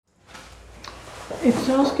it's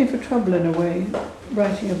asking for trouble in a way,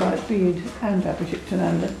 writing about Bede and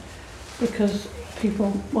Abhishiktananda, because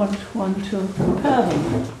people want one to compare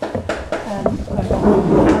them. And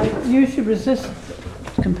I usually resist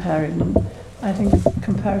comparing them. I think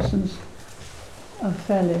comparisons are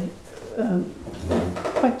fairly,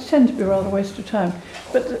 quite tend to be rather a waste of time.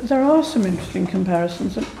 But there are some interesting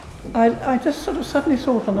comparisons. And I just sort of suddenly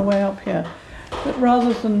thought on the way up here that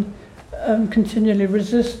rather than continually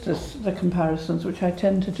resist the comparisons, which I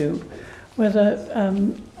tend to do, whether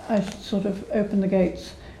I should sort of open the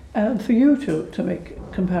gates for you to make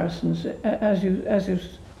comparisons as you,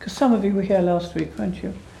 because some of you were here last week, weren't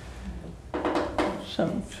you?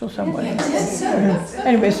 Somewhere.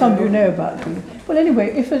 Anyway, some of you know about them. Well,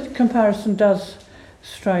 anyway, if a comparison does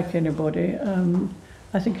strike anybody,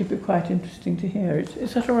 I think it'd be quite interesting to hear it.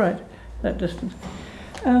 Is that all right, that distance?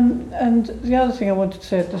 And the other thing I wanted to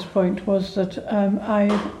say at this point was that I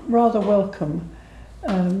rather welcome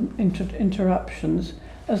interruptions,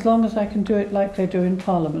 as long as I can do it like they do in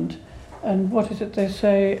Parliament. And what is it they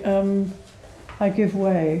say? I give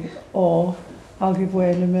way, or I'll give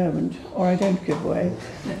way in a moment, or I don't give way.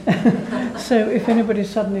 So if anybody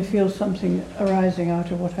suddenly feels something arising out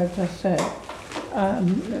of what I've just said,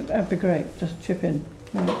 that'd be great, just chip in.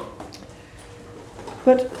 Yeah.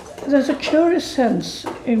 But there's a curious sense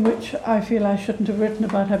in which I feel I shouldn't have written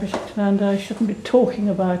about Abhishiktananda, I shouldn't be talking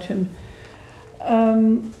about him.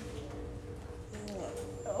 I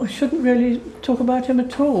shouldn't really talk about him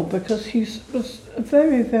at all, because he was a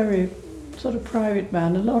very, very sort of private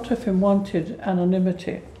man. A lot of him wanted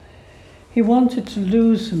anonymity. He wanted to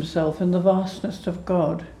lose himself in the vastness of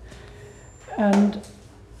God. And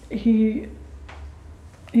he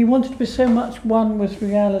wanted to be so much one with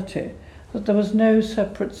reality that there was no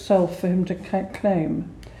separate self for him to claim.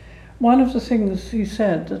 One of the things he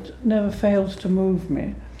said that never fails to move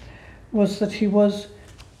me was that he was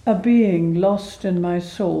a being lost in my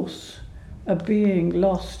source, a being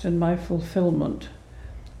lost in my fulfillment.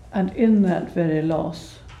 And in that very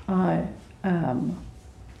loss, I am.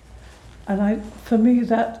 And for me,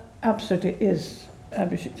 that absolutely is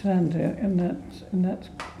Abhishiktananda in that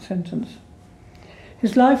sentence.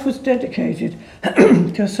 His life was dedicated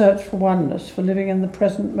to a search for oneness, for living in the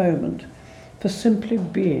present moment, for simply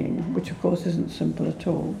being, which of course isn't simple at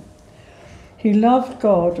all. He loved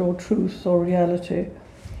God or truth or reality,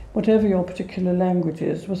 whatever your particular language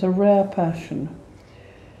is, with a rare passion.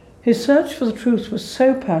 His search for the truth was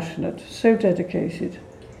so passionate, so dedicated,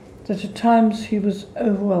 that at times he was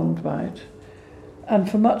overwhelmed by it, and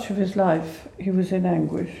for much of his life he was in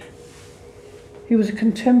anguish. He was a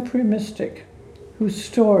contemporary mystic whose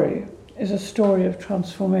story is a story of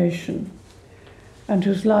transformation, and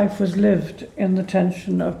whose life was lived in the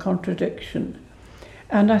tension of contradiction.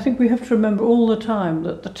 And I think we have to remember all the time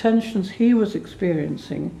that the tensions he was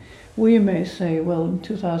experiencing, we may say, well, in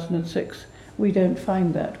 2006, we don't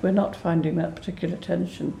find that. We're not finding that particular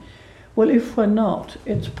tension. Well, if we're not,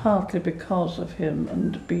 it's partly because of him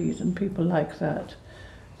and Bede and people like that.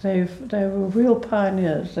 They were real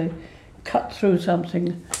pioneers. They cut through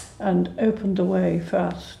something and opened the way for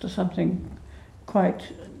us to something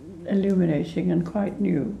quite illuminating and quite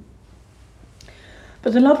new.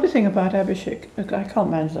 But the lovely thing about Abhishek, I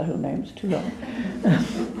can't manage the whole name, it's too long.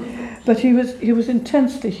 But he was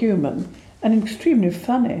intensely human and extremely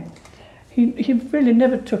funny. He really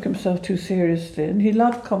never took himself too seriously, and he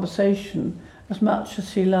loved conversation as much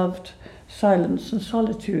as he loved silence and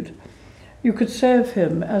solitude. You could say of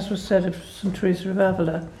him, as was said of St. Teresa of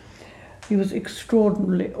Avila, he was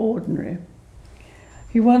extraordinarily ordinary.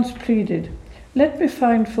 He once pleaded, "Let me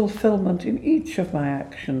find fulfillment in each of my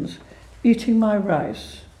actions, eating my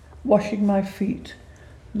rice, washing my feet,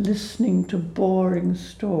 listening to boring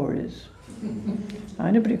stories."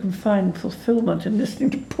 Anybody can find fulfillment in listening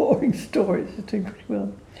to boring stories, I think pretty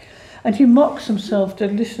well. And he mocks himself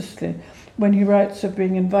deliciously when he writes of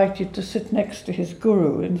being invited to sit next to his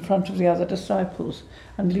guru in front of the other disciples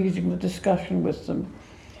and leading the discussion with them.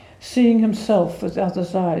 Seeing himself with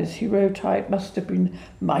others' eyes, he wrote how it must have been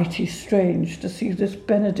mighty strange to see this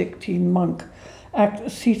Benedictine monk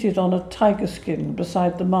seated on a tiger skin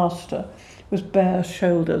beside the master, with bare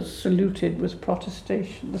shoulders, saluted with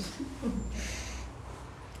protestations.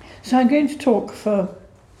 So I'm going to talk for,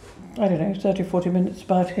 30, 40 minutes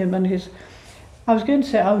about him and his, I was going to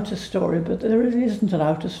say outer story, but there really isn't an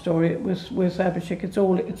outer story with Abhishek. It's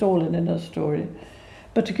all an inner story.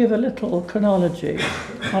 But to give a little chronology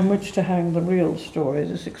on which to hang the real story,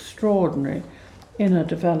 this extraordinary inner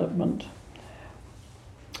development.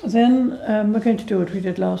 Then we're going to do what we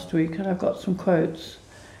did last week, and I've got some quotes.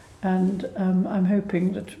 And I'm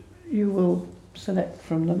hoping that you will select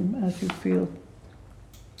from them as you feel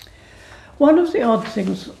One of the odd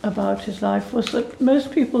things about his life was that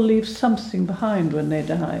most people leave something behind when they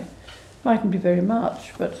die. Mightn't be very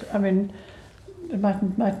much, but I mean, it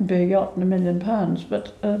mightn't be a yacht and £1 million,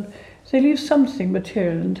 but they leave something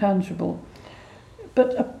material and tangible.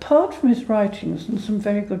 But apart from his writings and some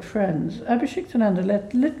very good friends, Abhishiktananda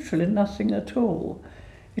left literally nothing at all.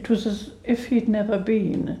 It was as if he'd never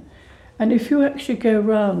been. And if you actually go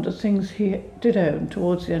round the things he did own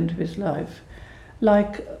towards the end of his life,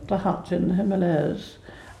 like the hut in the Himalayas,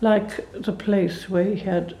 like the place where he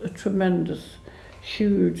had a tremendous,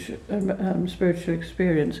 huge spiritual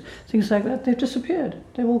experience, things like that, they've disappeared.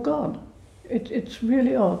 They're all gone. It's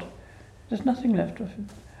really odd. There's nothing left of him.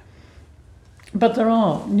 But there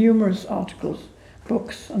are numerous articles,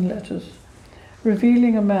 books and letters,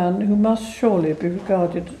 revealing a man who must surely be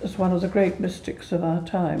regarded as one of the great mystics of our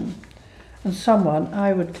time, and someone,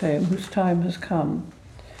 I would claim, whose time has come.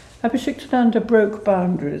 Abhishiktananda broke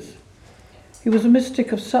boundaries. He was a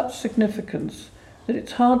mystic of such significance that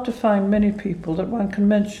it's hard to find many people that one can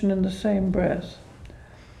mention in the same breath.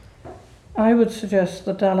 I would suggest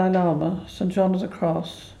the Dalai Lama, St. John of the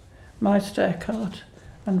Cross, Meister Eckhart,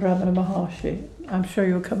 and Ramana Maharshi. I'm sure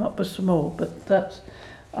you'll come up with some more, but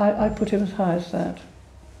I put him as high as that.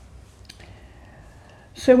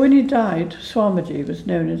 So when he died, Swamiji was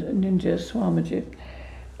known in India as Swamiji.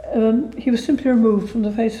 He was simply removed from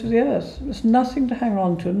the face of the earth. There was nothing to hang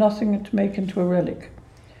on to, nothing to make into a relic.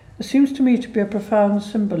 There seems to me to be a profound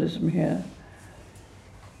symbolism here.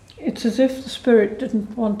 It's as if the spirit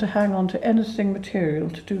didn't want to hang on to anything material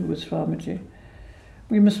to do with Swamiji.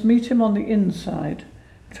 We must meet him on the inside,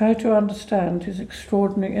 try to understand his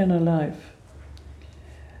extraordinary inner life.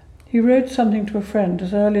 He wrote something to a friend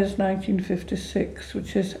as early as 1956,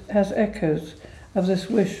 which has echoes of this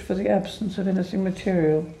wish for the absence of anything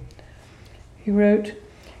material. He wrote,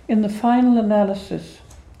 "In the final analysis,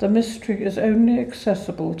 the mystery is only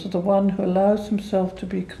accessible to the one who allows himself to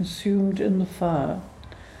be consumed in the fire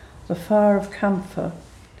of camphor,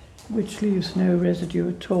 which leaves no residue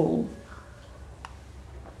at all."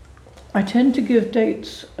 I tend to give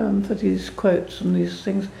dates for these quotes and these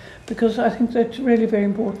things because I think that's really very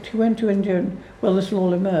important. He went to India, well, this will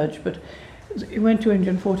all emerge, but he went to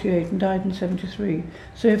India in 48 and died in 73.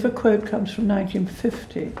 So if a quote comes from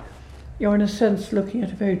 1950, you're in a sense looking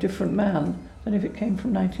at a very different man than if it came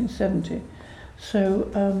from 1970. So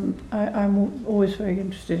I'm always very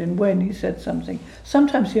interested in when he said something.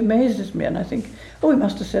 Sometimes he amazes me and I think, oh, he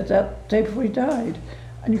must have said that the day before he died.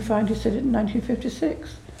 And you find he said it in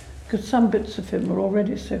 1956. Because some bits of him were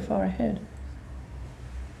already so far ahead.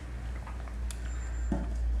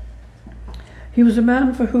 He was a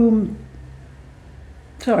man for whom,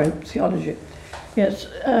 theology. Yes,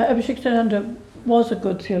 Abhishiktananda was a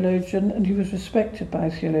good theologian and he was respected by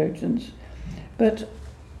theologians. But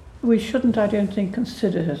we shouldn't, I don't think,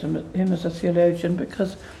 consider him as a theologian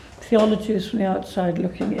because theology is from the outside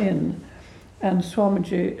looking in and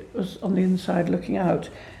Swamiji was on the inside looking out.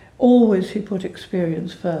 Always he put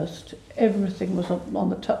experience first. Everything was on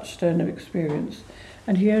the touchstone of experience.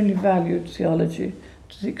 And he only valued theology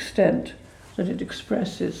to the extent that it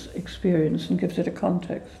expresses experience and gives it a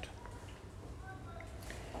context.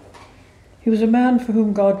 He was a man for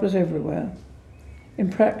whom God was everywhere, in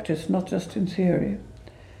practice, not just in theory.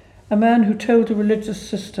 A man who told a religious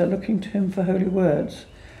sister looking to him for holy words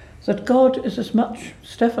that God is as much...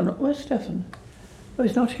 Stefan, where's Stefan? Oh,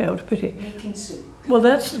 he's not here, what a pity. Making soup. Well,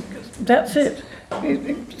 that's it.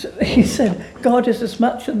 He said, God is as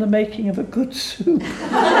much in the making of a good soup.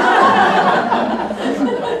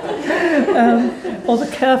 Or the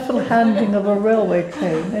careful handling of a railway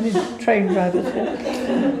train. Any train drivers here?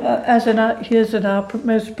 He is in our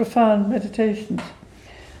most profound meditations.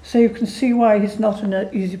 So you can see why he's not an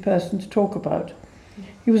easy person to talk about.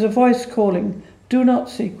 He was a voice calling, do not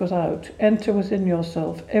seek without, enter within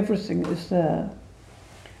yourself, everything is there.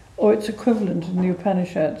 Or its equivalent in the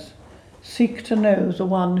Upanishads, seek to know the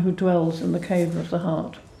one who dwells in the cave of the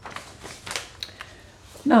heart.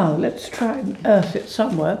 Now, let's try and earth it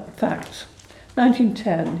somewhere. Facts.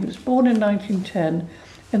 1910, he was born in 1910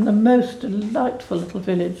 in the most delightful little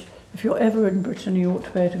village, if you're ever in Britain you ought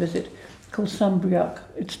to pay to visit, called Sambriac.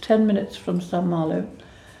 It's 10 minutes from Saint-Malo,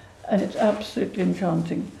 and it's absolutely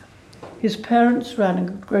enchanting. His parents ran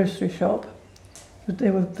a grocery shop.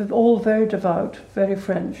 They were all very devout, very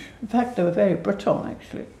French. In fact, they were very Breton,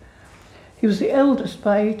 actually. He was the eldest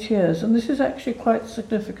by 8 years, and this is actually quite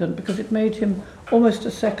significant because it made him almost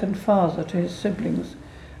a second father to his siblings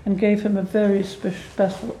and gave him a very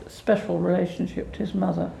special relationship to his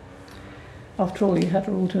mother. After all, he had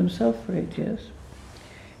her all to himself for 8 years.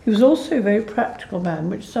 He was also a very practical man,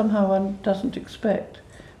 which somehow one doesn't expect,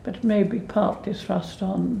 but maybe partly thrust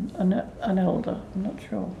on an elder, I'm not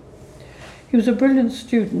sure. He was a brilliant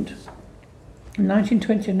student. In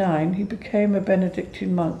 1929, he became a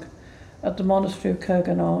Benedictine monk at the monastery of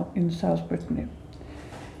Kerguelen in South Brittany.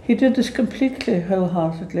 He did this completely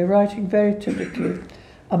wholeheartedly, writing very typically,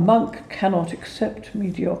 "A monk cannot accept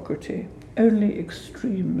mediocrity. Only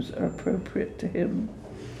extremes are appropriate to him."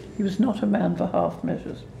 He was not a man for half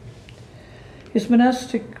measures. His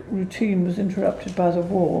monastic routine was interrupted by the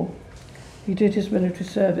war. He did his military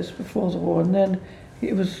service before the war, and then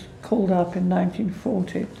he was called up in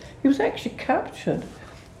 1940. He was actually captured,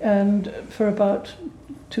 and for about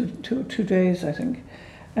two days, I think.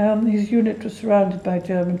 His unit was surrounded by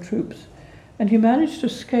German troops, and he managed to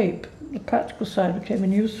escape. The practical side became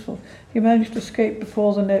unuseful. He managed to escape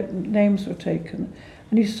before the names were taken,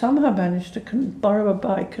 and he somehow managed to borrow a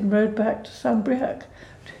bike and rode back to Saint-Briac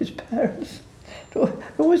to his parents.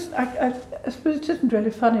 I suppose it isn't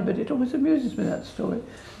really funny, but it always amuses me, that story.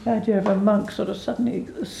 The idea of a monk sort of suddenly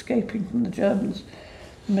escaping from the Germans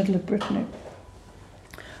in the middle of Brittany.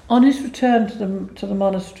 On his return to the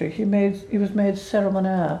monastery, he was made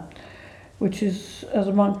ceremoniaire, which is as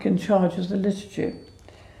a monk in charge of the liturgy.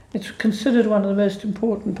 It's considered one of the most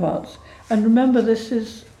important parts. And remember, this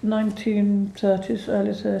is 1930s,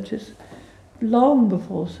 early 30s, long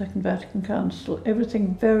before Second Vatican Council.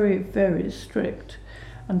 Everything very, very strict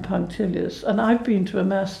and punctilious. And I've been to a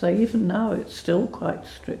mass there. Even now, it's still quite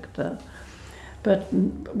strict there. But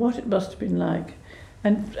what it must have been like.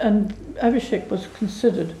 And Abhishek was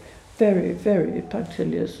considered very, very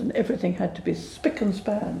punctilious, and everything had to be spick and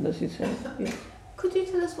span, as he said. Yes. Could you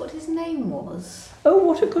tell us what his name was? Oh,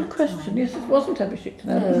 what a good question. Yes, it wasn't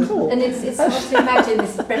Abhishiktananda at all. And it's hard to imagine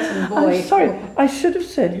this Breton boy. I'm sorry, I should have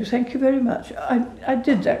said you, thank you very much. I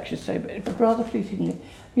did actually say, but rather fleetingly.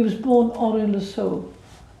 He was born Henri Lesaux,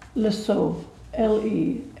 Lesaux.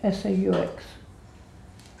 Henri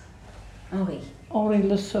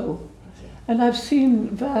Lesaux. And I've seen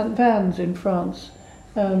vans in France.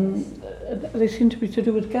 They seem to be to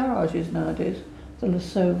do with garages nowadays, the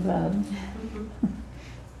Lesaux vans.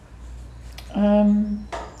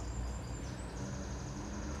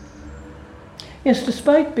 Yes,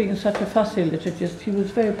 despite being such a fussy liturgist, he was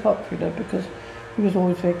very popular because he was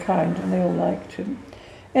always very kind and they all liked him.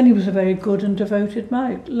 And he was a very good and devoted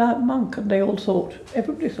monk, and they all thought,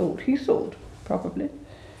 he thought, probably,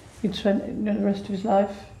 he'd spend the rest of his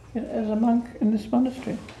life as a monk in this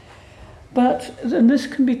monastery. And this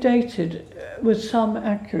can be dated with some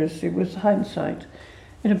accuracy, with hindsight,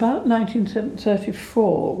 in about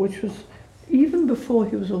 1934, which was even before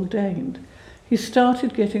he was ordained, he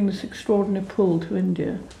started getting this extraordinary pull to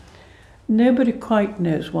India. Nobody quite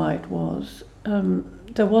knows why it was.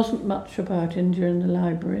 There wasn't much about India in the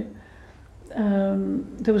library.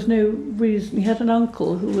 There was no reason. He had an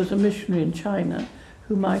uncle who was a missionary in China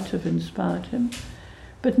who might have inspired him.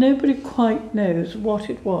 But nobody quite knows what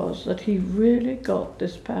it was that he really got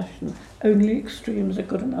this passion. Only extremes are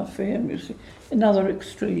good enough for him, you see. Another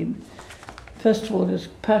extreme. First of all, this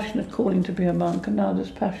passionate calling to be a monk, and now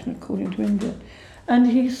this passionate calling to India. And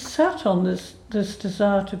he sat on this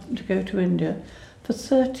desire to go to India for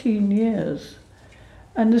 13 years.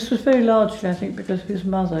 And this was very largely, I think, because of his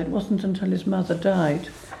mother. It wasn't until his mother died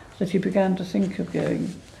that he began to think of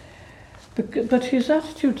going. But his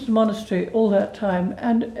attitude to the monastery all that time,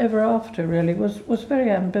 and ever after really, was very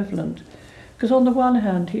ambivalent. Because on the one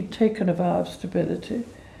hand, he'd taken a vow of stability,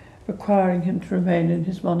 requiring him to remain in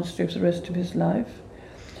his monastery for the rest of his life.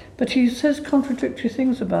 But he says contradictory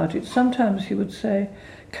things about it. Sometimes he would say,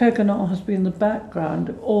 Kerguelen has been the background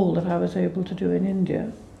of all that I was able to do in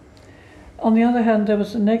India. On the other hand, there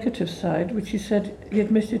was the negative side, which he said he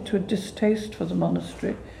admitted to a distaste for the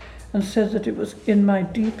monastery, and said that it was in my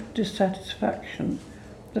deep dissatisfaction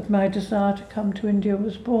that my desire to come to India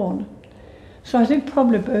was born. So I think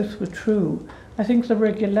probably both were true. I think the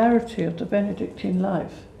regularity of the Benedictine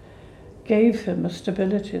life gave him a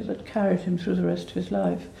stability that carried him through the rest of his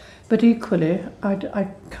life. But equally, I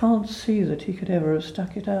can't see that he could ever have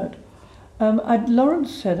stuck it out.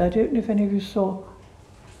 Lawrence said, I don't know if any of you saw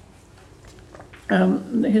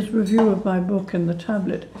his review of my book in the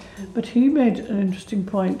tablet, but he made an interesting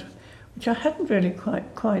point, which I hadn't really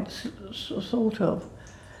quite thought of,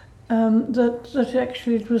 that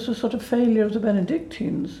actually it was a sort of failure of the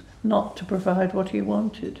Benedictines not to provide what he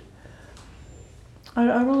wanted. I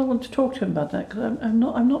rather want to talk to him about that, because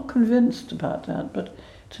I'm not convinced about that, but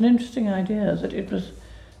it's an interesting idea that it was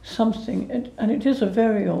something, and it is a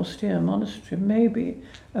very austere monastery. Maybe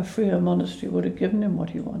a freer monastery would have given him what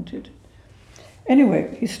he wanted.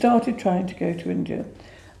 Anyway, he started trying to go to India,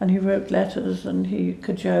 And he wrote letters, and he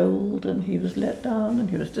cajoled, and he was let down, and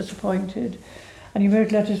he was disappointed. And he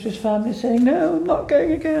wrote letters to his family saying, "No, I'm not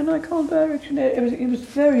going again, I can't bear it." He was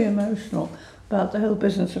very emotional about the whole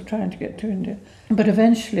business of trying to get to India. But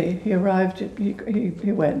eventually he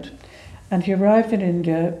went, and he arrived in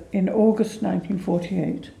India in August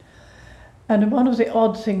 1948. And one of the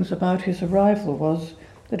odd things about his arrival was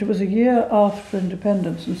that it was a year after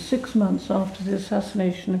independence and 6 months after the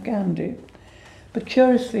assassination of Gandhi. But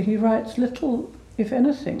curiously, he writes little, if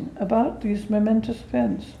anything, about these momentous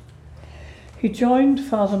events. He joined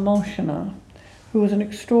Father Monchenat, who was an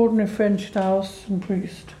extraordinary French Taoist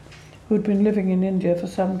priest who had been living in India for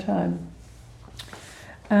some time.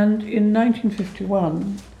 And in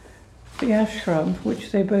 1951, the ashram,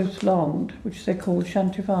 which they both longed, which they called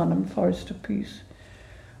Shantivanam, Forest of Peace,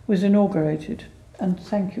 was inaugurated. And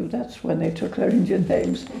thank you, that's when they took their Indian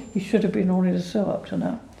names. He should have been Henri de Sceaux up to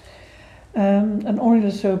now. And Henri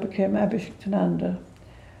de Sceaux became Abhishiktananda.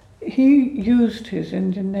 He used his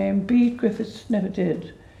Indian name. Bede Griffiths never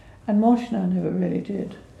did, and Monchenat never really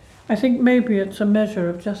did. I think maybe it's a measure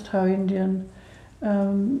of just how Indian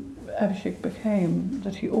Abhishek became,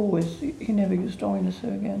 that he never used Henri de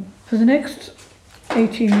Sceaux again. For the next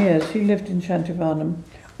 18 years he lived in Shantivanam,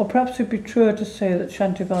 or perhaps it'd be truer to say that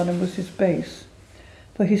Shantivanam was his base,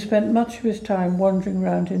 for he spent much of his time wandering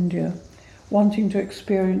around India, wanting to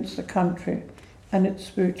experience the country and its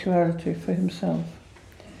spirituality for himself.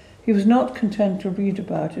 He was not content to read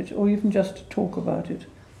about it or even just to talk about it.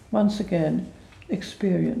 Once again,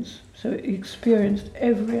 experience. So he experienced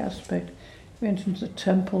every aspect. He went into the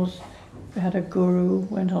temples, had a guru,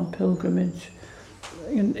 went on pilgrimage.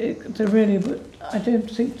 I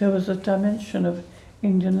don't think there was a dimension of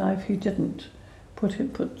Indian life he didn't put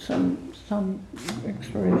some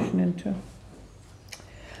exploration into.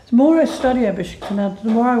 The more I study Abhishiktananda, the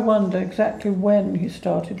more I wonder exactly when he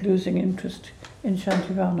started losing interest in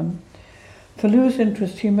Shantivanam. For lose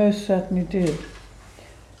interest he most certainly did.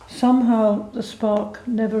 Somehow the spark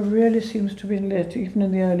never really seems to be lit, even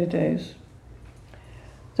in the early days.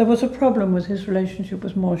 There was a problem with his relationship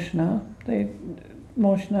with Monchenat.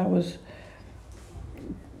 Monchenat was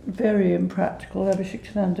very impractical.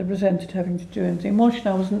 Abhishiktananda resented having to do anything.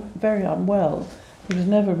 Monchenat was very unwell. He was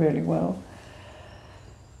never really well.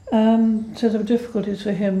 So there were difficulties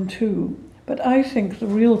for him too. But I think the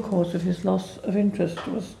real cause of his loss of interest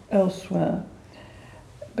was elsewhere,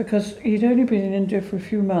 because he'd only been in India for a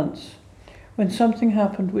few months when something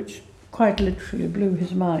happened which quite literally blew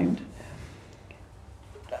his mind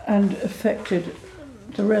and affected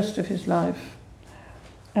the rest of his life,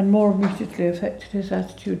 and more immediately affected his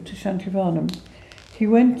attitude to Shantivanam. He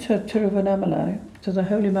went to Tiruvannamalai, to the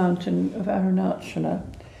holy mountain of Arunachala,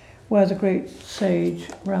 where the great sage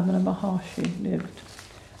Ramana Maharshi lived.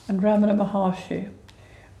 And Ramana Maharshi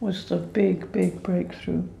was the big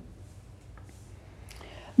breakthrough.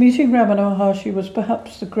 Meeting Ramana Maharshi was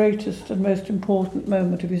perhaps the greatest and most important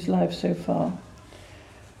moment of his life so far.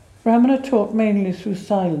 Ramana taught mainly through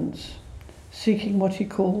silence, seeking what he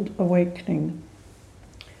called awakening.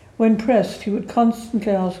 When pressed, he would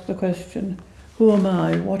constantly ask the question, "Who am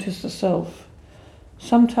I? What is the self?"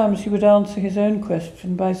 Sometimes he would answer his own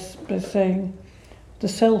question by saying, "The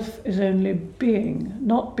self is only being,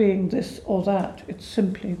 not being this or that, it's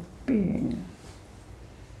simply being."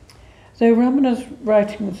 Though Ramana's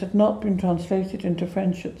writings had not been translated into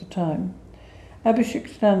French at the time,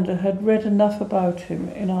 Abhishiktananda had read enough about him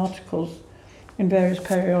in articles in various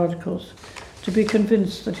periodicals to be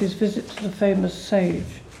convinced that his visit to the famous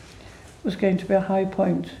sage was going to be a high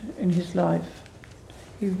point in his life.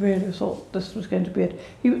 He really thought this was going to be it.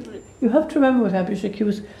 You have to remember with Abhishek, he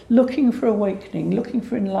was looking for awakening, looking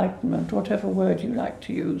for enlightenment, whatever word you like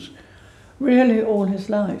to use, really all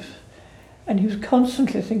his life. And he was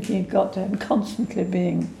constantly thinking he'd got there and constantly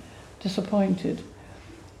being disappointed.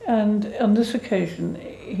 And on this occasion,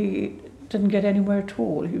 he didn't get anywhere at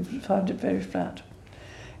all. He found it very flat.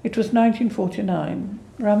 It was 1949.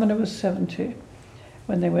 Ramana was 70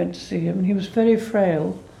 when they went to see him, and he was very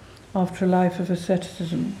frail after a life of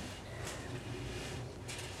asceticism.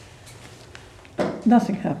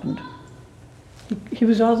 Nothing happened. He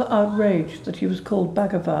was rather outraged that he was called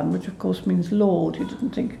Bhagavan, which of course means Lord. He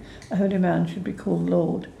didn't think a holy man should be called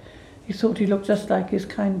Lord. He thought he looked just like his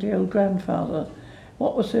kindly old grandfather.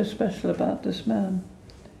 What was so special about this man?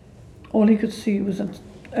 All he could see was an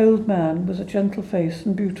old man with a gentle face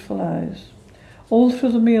and beautiful eyes. All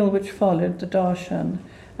through the meal which followed, the darshan,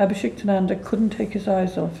 Abhishiktananda couldn't take his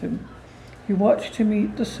eyes off him. He watched him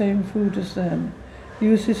eat the same food as them,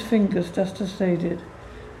 use his fingers just as they did,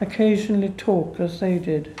 occasionally talk as they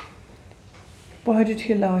did. Why did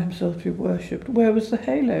he allow himself to be worshipped? Where was the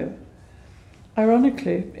halo?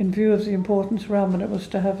 Ironically, in view of the importance Ramana was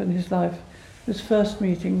to have in his life, this first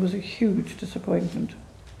meeting was a huge disappointment.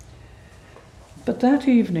 But that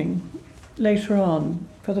evening, later on,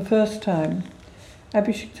 for the first time,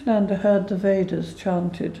 Abhishiktananda heard the Vedas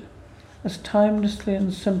chanted as timelessly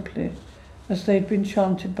and simply as they'd been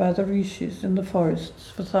chanted by the rishis in the forests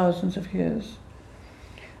for thousands of years.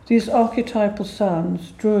 These archetypal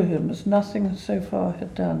sounds drew him as nothing so far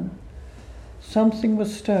had done. Something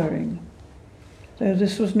was stirring, though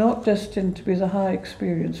this was not destined to be the high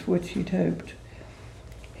experience for which he'd hoped.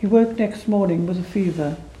 He woke next morning with a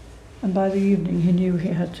fever, and by the evening he knew he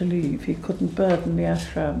had to leave. He couldn't burden the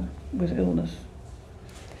ashram with illness.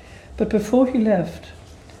 But before he left,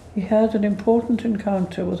 he had an important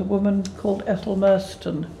encounter with a woman called Ethel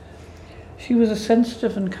Merston. She was a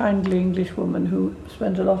sensitive and kindly English woman who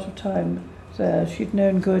spent a lot of time there. She'd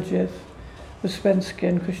known Gurdjieff, Uspensky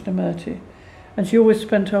and Krishnamurti, and she always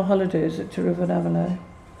spent her holidays at Tiruvannamalai.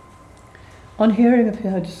 On hearing of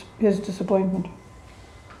his disappointment,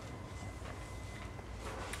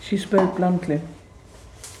 she spoke bluntly.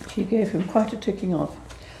 She gave him quite a ticking off.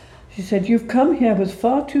 She said, "You've come here with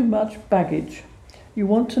far too much baggage. You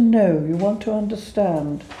want to know, you want to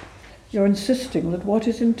understand. You're insisting that what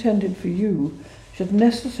is intended for you should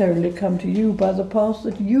necessarily come to you by the path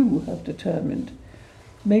that you have determined.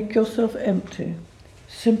 Make yourself empty.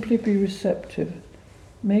 Simply be receptive.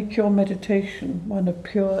 Make your meditation one of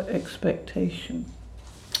pure expectation."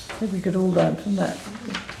 I think we could all learn from that.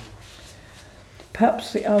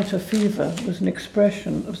 Perhaps the outer fever was an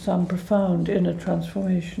expression of some profound inner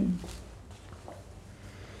transformation.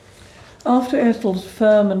 After Ethel's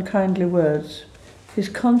firm and kindly words, his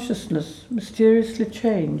consciousness mysteriously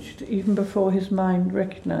changed even before his mind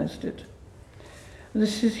recognized it.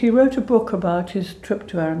 He wrote a book about his trip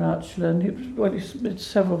to Arunachala, and it's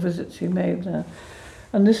several visits he made there.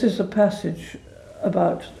 And this is a passage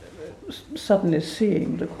about suddenly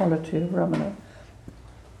seeing the quality of Ramana.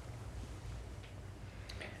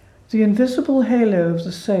 The invisible halo of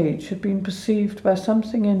the sage had been perceived by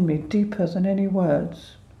something in me deeper than any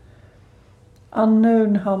words.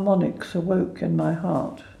 Unknown harmonics awoke in my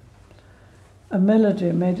heart. A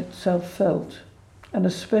melody made itself felt, and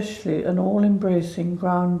especially an all-embracing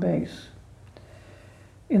ground bass.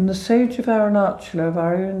 In the sage of Arunachala of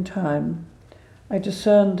our own time, I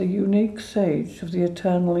discerned the unique sage of the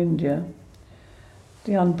eternal India,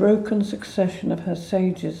 the unbroken succession of her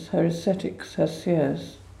sages, her ascetics, her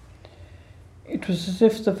seers. It was as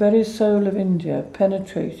if the very soul of India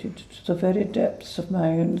penetrated to the very depths of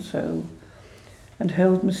my own soul and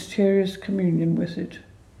held mysterious communion with it.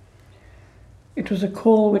 It was a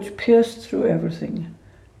call which pierced through everything,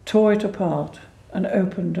 tore it apart, and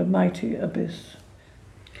opened a mighty abyss.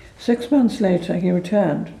 6 months later, he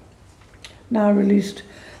returned, now released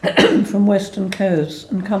from Western clothes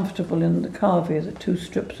and comfortable in the kavi, the 2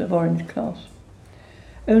 strips of orange cloth,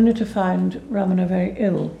 only to find Ramana very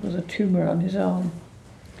ill with a tumour on his arm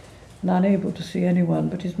and unable to see anyone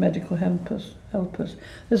but his medical helpers.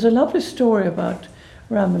 There's a lovely story about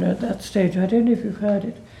Ramana at that stage. I don't know if you've heard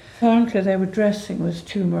it. Apparently they were dressing with his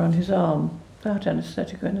tumour on his arm, without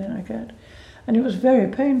anaesthetic or anything like that, and it was very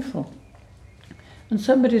painful. And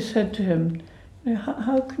somebody said to him,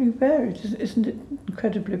 how can you bear it? Isn't it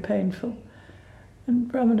incredibly painful?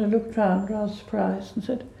 And Ramana looked round rather surprised and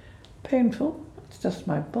said, "Painful? It's just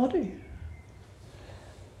my body."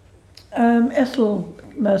 Ethel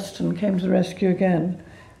Merston came to the rescue again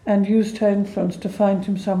and used her influence to find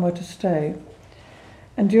him somewhere to stay.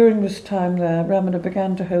 And during this time there, Ramana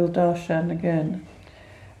began to hold darshan again.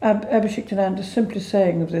 Abhishiktananda simply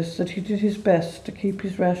saying of this that he did his best to keep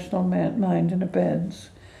his rational mind in abeyance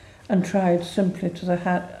and tried simply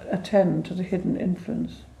to attend to the hidden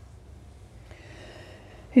influence.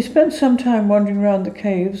 He spent some time wandering around the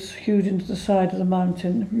caves hewed into the side of the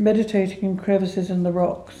mountain, meditating in crevices in the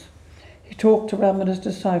rocks. He talked to Ramana's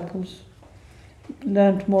disciples,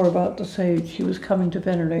 learnt more about the sage he was coming to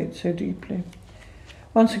venerate so deeply.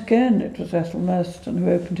 Once again it was Ethel Merston who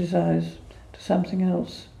opened his eyes to something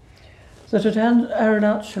else, that at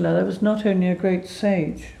Arunachala there was not only a great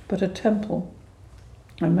sage, but a temple,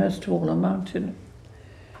 and most of all a mountain,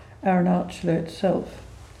 Arunachala itself.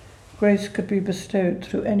 Grace could be bestowed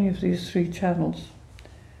through any of these 3 channels.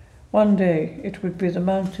 One day it would be the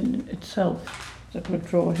mountain itself that would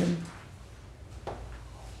draw him.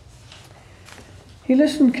 He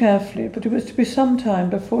listened carefully, but it was to be some time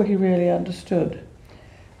before he really understood.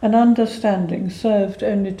 An understanding served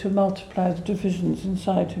only to multiply the divisions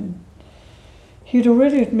inside him. He had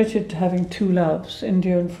already admitted to having 2 loves,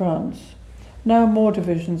 India and France. Now more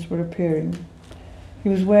divisions were appearing. He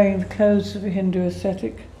was wearing the clothes of a Hindu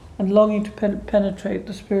ascetic and longing to penetrate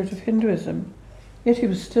the spirit of Hinduism, yet he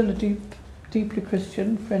was still a deeply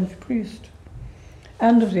Christian French priest,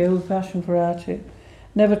 and of the old-fashioned variety,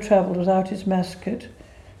 never travelled without his mass kit,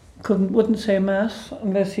 wouldn't say mass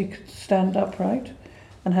unless he could stand upright,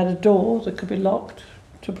 and had a door that could be locked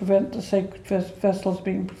to prevent the sacred vessels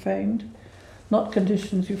being profaned, not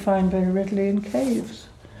conditions you find very readily in caves,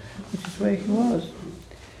 which is where he was.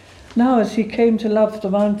 Now, as he came to love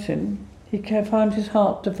the mountain, he found his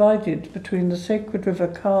heart divided between the sacred river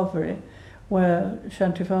Kaveri, where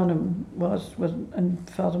Shantivanam was and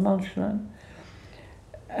Father Malcharan,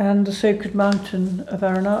 and the sacred mountain of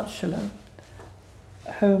Arunachala,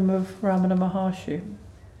 home of Ramana Maharshi.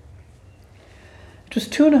 It was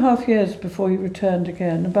 2.5 years before he returned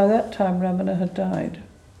again, and by that time Ramana had died.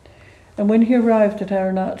 And when he arrived at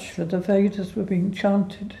Arunachala, the Vedas were being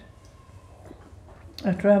chanted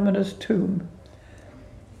at Ramana's tomb.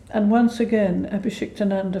 And once again,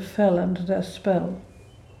 Abhishiktananda fell under their spell.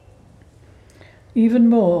 Even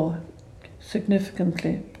more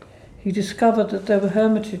significantly, he discovered that there were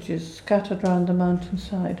hermitages scattered round the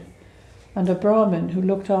mountainside, and a Brahmin who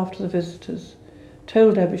looked after the visitors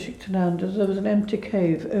told Abhishiktananda there was an empty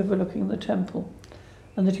cave overlooking the temple,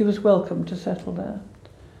 and that he was welcome to settle there.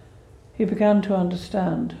 He began to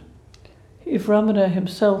understand. If Ramana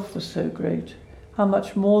himself was so great, how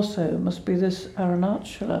much more so must be this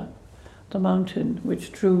Arunachala, the mountain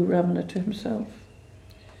which drew Ramana to himself.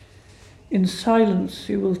 In silence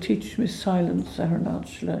you will teach me silence,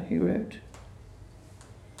 Arunachala, he wrote.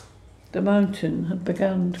 The mountain had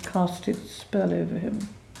begun to cast its spell over him.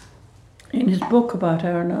 In his book about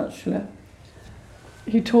Arunachala,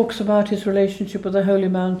 he talks about his relationship with the holy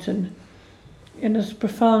mountain in as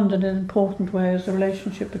profound and important way as the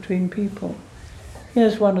relationship between people.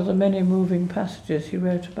 Here's one of the many moving passages he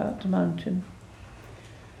wrote about the mountain.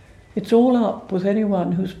 It's all up with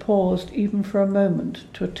anyone who's paused even for a moment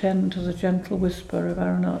to attend to the gentle whisper of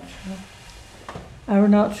Arunachala.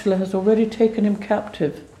 Arunachala has already taken him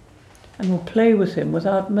captive and will play with him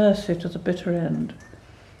without mercy to the bitter end.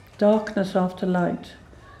 Darkness after light,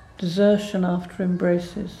 desertion after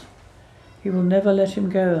embraces. He will never let him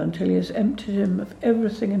go until he has emptied him of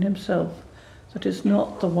everything in himself that is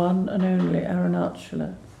not the one and only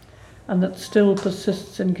Arunachala, and that still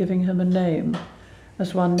persists in giving him a name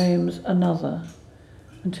as one names another,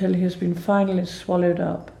 until he has been finally swallowed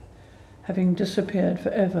up, having disappeared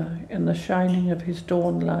forever in the shining of his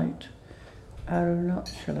dawn light,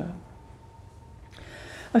 Arunachala.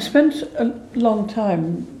 I spent a long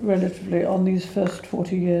time, relatively, on these first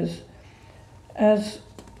 40 years, as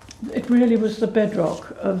it really was the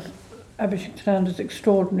bedrock of Abhishiktananda's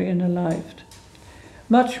extraordinary inner life.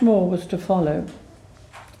 Much more was to follow.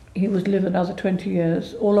 He would live another 20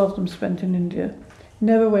 years, all of them spent in India.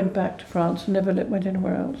 Never went back to France, never went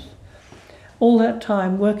anywhere else. All that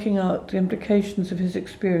time working out the implications of his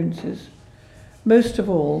experiences, most of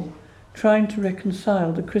all, trying to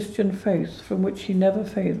reconcile the Christian faith from which he never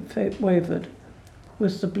wavered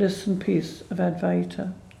with the bliss and peace of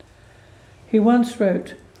Advaita. He once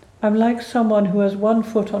wrote, "I'm like someone who has one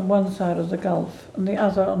foot on one side of the gulf and the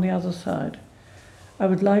other on the other side. I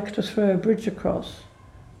would like to throw a bridge across,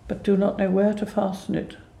 but do not know where to fasten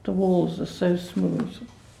it. The walls are so smooth."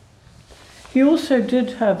 He also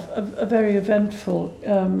did have a very eventful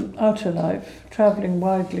outer life, travelling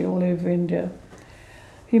widely all over India.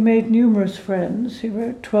 He made numerous friends. He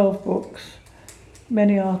wrote 12 books,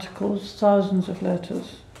 many articles, thousands of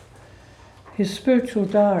letters. His spiritual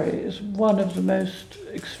diary is one of the most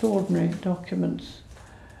extraordinary documents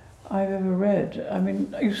I've ever read. I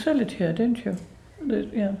mean, you sell it here, don't you?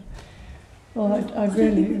 Yeah. Well, I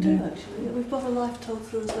really... think we do, actually. We've got a life told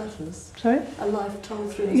through his letters. Sorry? A life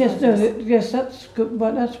told through his letters. Yes, that's good.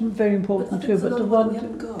 Well, that's very important too. But the one we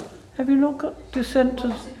haven't got. Have you not got Descent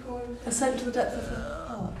to... Ascent to the depth of the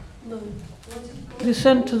heart? No.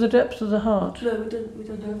 Descent to the Depths of the Heart? No, we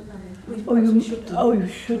don't have it. We should do. You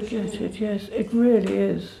should get it, yes. It really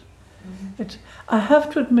is. It's. I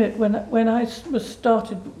have to admit, when I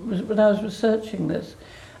was researching this,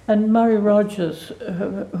 and Murray Rogers,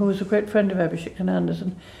 who was a great friend of Abhishiktananda's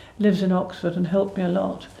and lives in Oxford and helped me a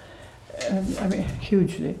lot,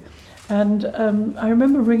 hugely. And I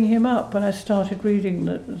remember ringing him up when I started reading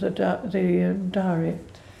the diary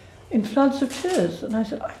in floods of tears. And I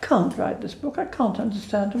said, I can't write this book. I can't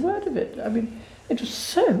understand a word of it. I mean, it was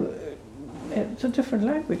so... It's a different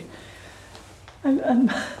language.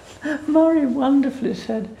 And Murray wonderfully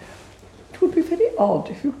said, "It would be very odd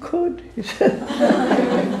if you could," he said.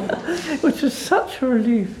 Which was such a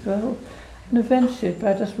relief, though. And eventually,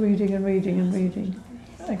 by just reading and reading and reading,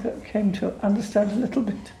 came to understand a little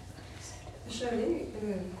bit. Shirley,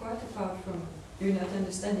 quite apart from you not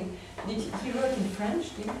understanding, did he wrote in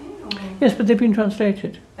French, didn't he? Or Yes, but they've been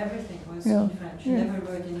translated. everything was Yeah. in French. He Yeah. never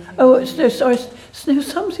wrote anything. Oh, in English.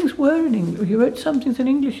 some things were in English. He wrote some things in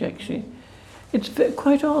English, actually. It's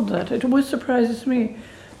quite odd that. It always surprises me,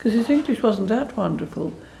 because his English wasn't that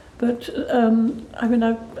wonderful. But, I mean,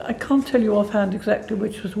 I can't tell you offhand exactly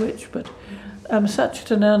which was which, but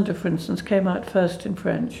Abhishiktananda, for instance, came out first in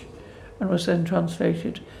French and was then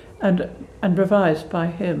translated and revised by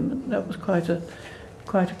him. That was quite a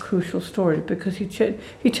crucial story, because he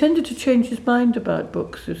tended to change his mind about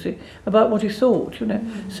books, you see, about what he thought, you know.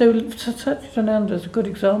 So Abhishiktananda is a good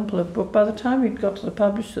example of a book. By the time he'd got to the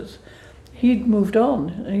publishers, he'd moved on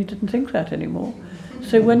and he didn't think that anymore.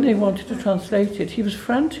 So when they wanted to translate it, he was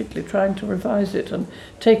frantically trying to revise it and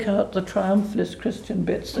take out the triumphalist Christian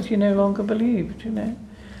bits that he no longer believed, you know.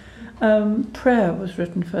 Prayer was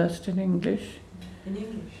written first in English. In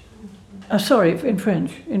English? Sorry, in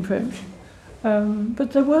French.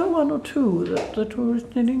 But there were one or two that were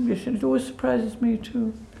written in English, and it always surprises me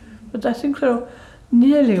too. But I think they're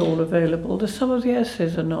nearly all available. There's some of the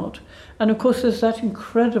essays are not. And of course there's that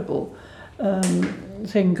incredible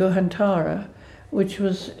thing, Gohantara, which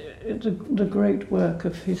was the great work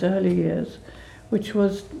of his early years, which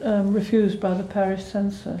was refused by the Paris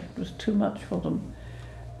censor. It was too much for them,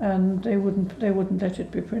 and they wouldn't let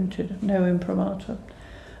it be printed. No imprimatur.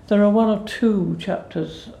 There are one or two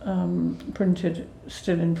chapters printed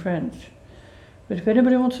still in French, but if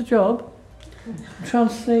anybody wants a job,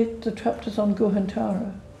 translate the chapters on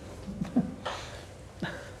Gohantara.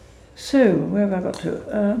 So, where have I got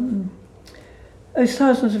to? There's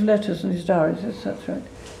thousands of letters in his diaries, yes, that's right.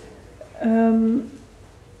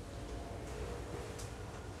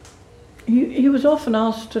 He was often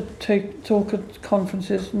asked to talk at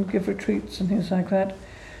conferences and give retreats and things like that,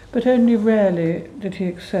 but only rarely did he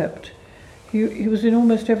accept. He was in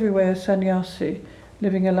almost every way a sannyasi,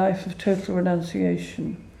 living a life of total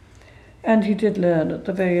renunciation. And he did learn at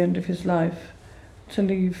the very end of his life to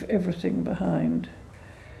leave everything behind.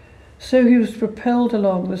 So he was propelled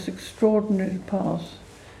along this extraordinary path,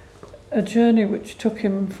 a journey which took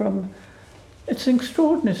him from, it's an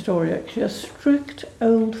extraordinary story actually, a strict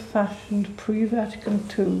old-fashioned pre-Vatican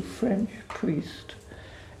II French priest.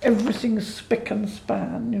 Everything's spick and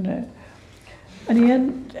span, you know. And he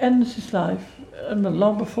ends his life, and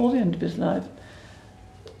long before the end of his life,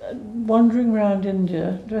 wandering around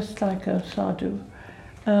India, dressed like a sadhu,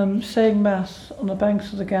 saying mass on the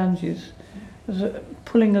banks of the Ganges,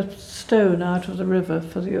 pulling a stone out of the river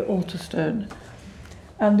for the altar stone.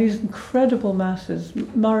 And these incredible masses,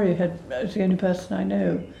 Murray is the only person I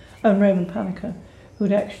know, and Raymond Panica,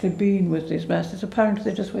 who'd actually been with these masses. Apparently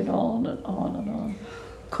they just went on and on and on.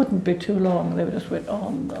 Couldn't be too long, they just went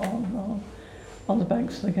on and on and on the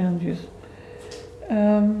banks of the Ganges.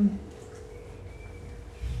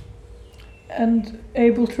 And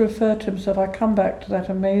able to refer to himself, I come back to that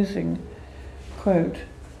amazing quote,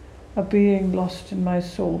 a being lost in my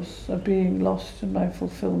source, a being lost in my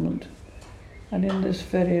fulfillment, and in this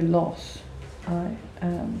very loss I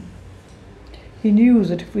am. He knew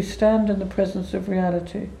that if we stand in the presence of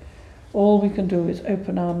reality, all we can do is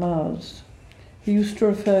open our mouths. He used to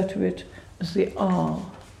refer to it as the Ah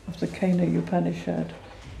of the Kena Upanishad,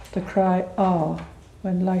 the cry Ah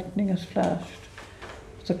when lightning has flashed,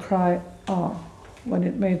 the cry Ah when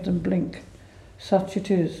it made them blink. Such it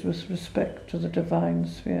is with respect to the divine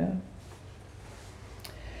sphere.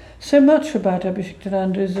 So much about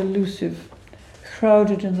Abhishiktananda is elusive,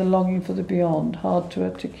 shrouded in the longing for the beyond, hard to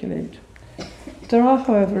articulate. There are,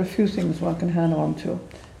 however, a few things one can hang on to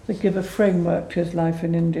that give a framework to his life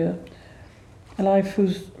in India, a life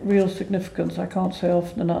whose real significance, I can't say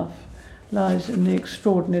often enough, lies in the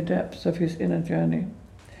extraordinary depths of his inner journey.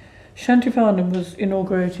 Shantivanam was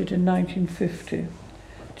inaugurated in 1950,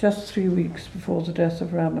 just 3 weeks before the death of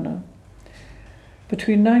Ramana.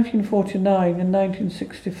 Between 1949 and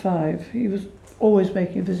 1965, he was always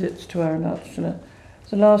making visits to Arunachala.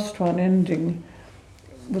 The last one, ending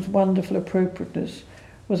with wonderful appropriateness,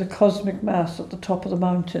 was a cosmic mass at the top of the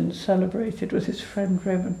mountain, celebrated with his friend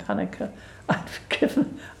Raymond Panica.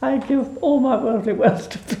 I give all my worldly wealth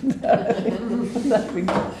to him there. That'd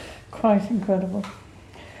be quite incredible.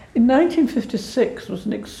 In 1956 was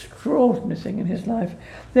an extraordinary thing in his life.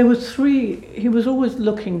 There were three, he was always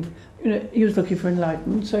looking, he was looking for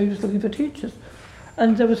enlightenment, so he was looking for teachers.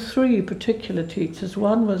 And there were three particular teachers.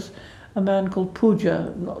 One was a man called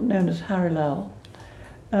Puja, known as Harilal,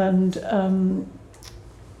 and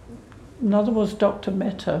another was Dr.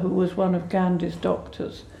 Mehta, who was one of Gandhi's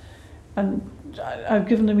doctors. And I've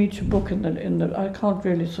given them each a book in the. I can't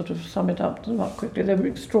really sort of sum it up quickly. They were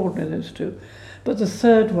extraordinary, those two. But the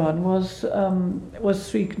third one was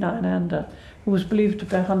Shirley De Boulay, who was believed to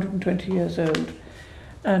be 120 years old,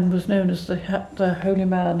 and was known as the holy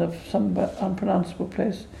man of some unpronounceable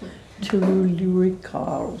place, Tulurica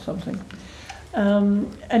or something.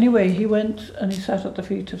 Anyway, he went and he sat at the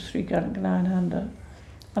feet of Shirley De Boulay,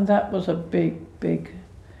 and that was a big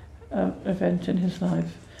event in his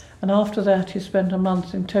life. And after that, he spent a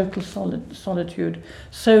month in total solitude,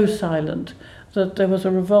 so silent that there was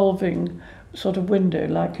a revolving sort of window,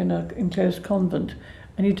 like in an enclosed convent,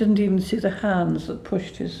 and he didn't even see the hands that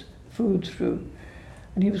pushed his food through.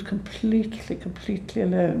 And he was completely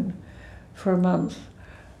alone for a month.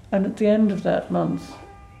 And at the end of that month,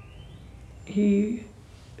 he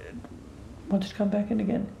wanted to come back in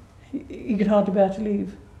again. He could hardly bear to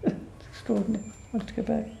leave. Extraordinary. Wanted to go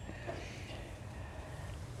back.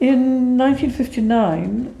 In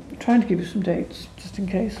 1959, trying to give you some dates, just in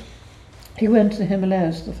case, he went to the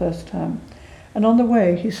Himalayas the first time. And on the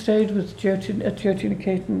way, he stayed with at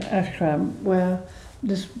Jyotiniketan Ashram, where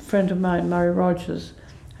this friend of mine, Murray Rogers,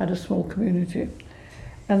 had a small community.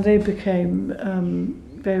 And they became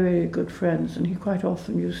very good friends, and he quite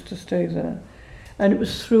often used to stay there. And it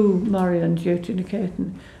was through Murray and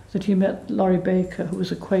Jyotiniketan that he met Laurie Baker, who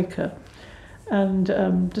was a Quaker,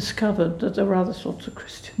 and discovered that there were other sorts of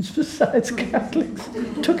Christians besides Catholics.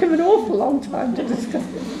 It took him an awful long time to discover,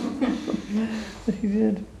 but he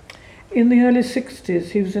did. In the early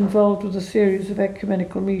 60s, he was involved with a series of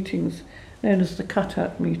ecumenical meetings known as the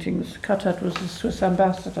Kuttat meetings. Kuttat was the Swiss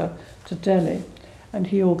ambassador to Delhi, and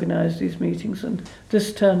he organised these meetings, and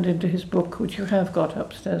this turned into his book, which you have got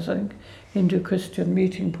upstairs, I think, Hindu-Christian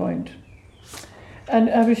Meeting Point. And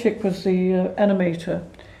Abhishek was the animator,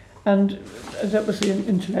 and that was the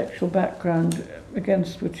intellectual background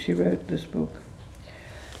against which he wrote this book.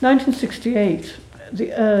 1968,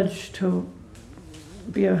 the urge to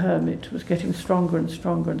be a hermit was getting stronger and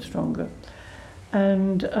stronger and stronger.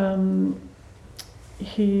 And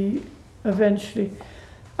he eventually,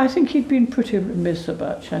 I think he'd been pretty remiss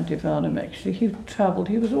about Shantivanam, actually. He travelled,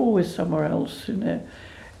 he was always somewhere else, you know.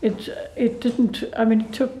 It didn't, I mean,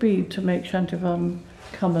 it took Bede to make Shantivanam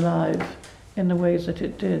come alive in the ways that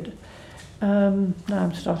it did. Now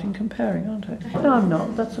I'm starting comparing, aren't I? No, I'm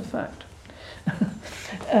not, that's a fact.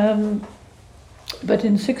 But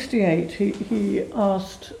in 68, he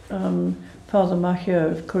asked Father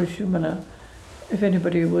Mahio of Kurishumana if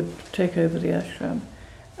anybody would take over the ashram.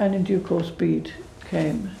 And in due course, Bede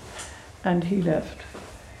came, and he left.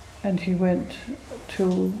 And he went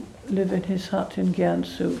to live in his hut in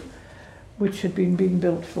Gyantsu, which had been being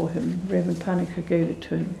built for him. Raymond Panika gave it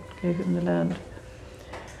to him, gave him the land.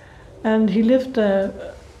 And he lived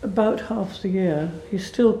there about half the year. He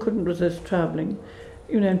still couldn't resist travelling.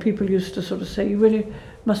 You know, and people used to sort of say, you really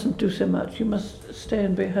mustn't do so much. You must stay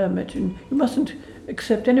and be a hermit, and you mustn't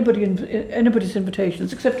accept anybody's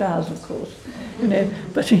invitations, except ours, of course. You know,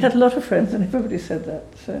 but he had a lot of friends, and everybody said that.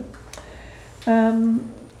 So,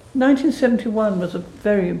 1971 was a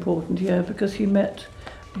very important year because he met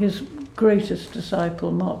his greatest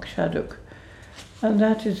disciple, Mark Shaddock. And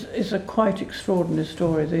that is a quite extraordinary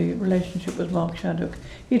story, the relationship with Mark Shaddock.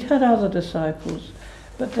 He'd had other disciples,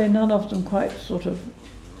 but none of them quite sort of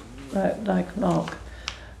like Mark.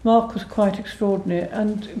 Mark was quite extraordinary,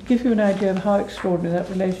 and to give you an idea of how extraordinary that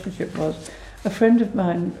relationship was, a friend of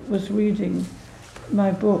mine was reading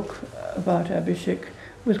my book about Abhishek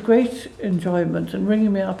with great enjoyment and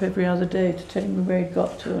ringing me up every other day to tell me where he'd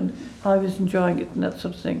got to and how he was enjoying it and that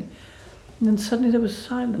sort of thing. And then suddenly there was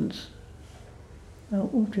silence.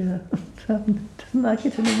 Oh dear, didn't like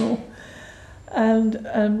it anymore.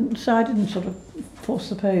 And so I didn't sort of force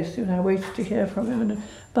the pace, you know, I waited to hear from him. And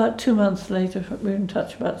about 2 months later, we were in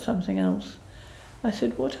touch about something else. I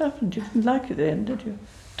said, what happened? You didn't like it then, did you?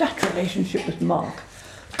 That relationship with Mark.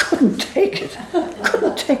 Couldn't take it.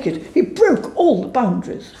 He broke all the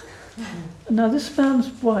boundaries. Now, this man's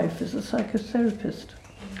wife is a psychotherapist.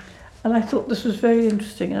 And I thought this was very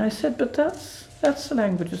interesting. And I said, but that's the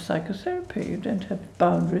language of psychotherapy. You don't have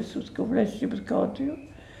boundaries with a relationship with God, do you?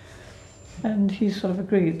 And he sort of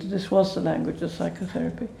agreed that this was the language of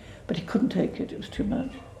psychotherapy, but he couldn't take it. It was too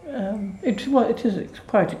much. It's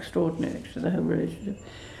quite extraordinary, actually, the whole relationship.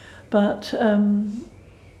 But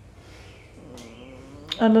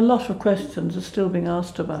and a lot of questions are still being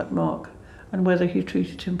asked about Mark and whether he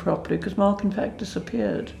treated him properly, because Mark, in fact,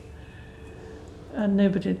 disappeared. And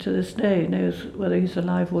nobody to this day knows whether he's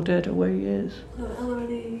alive or dead or where he is. Are there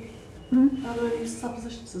any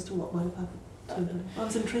suppositions as to what might have happened? I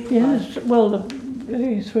was intrigued Yes, by it. well,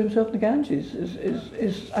 he threw himself in the Ganges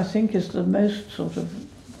is I think is the most sort of,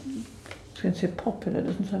 I was going to say popular,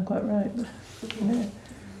 doesn't sound quite right, but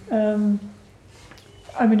yeah.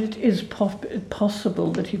 I mean, it is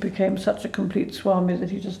possible that he became such a complete Swami that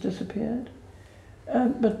he just disappeared.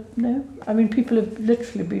 But no, I mean, people have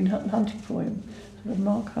literally been hunting for him, sort of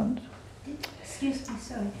Mark Hunt. Excuse me,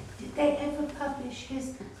 sorry. Did they ever publish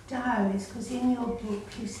his diaries? Because in your book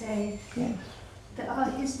you say Yes. that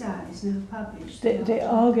are his diaries now published.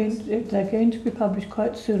 They're going to be published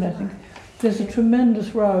quite soon, I think. There's a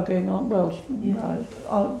tremendous row going on,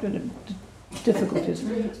 difficulties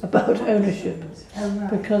about ownership,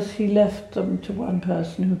 because he left them to one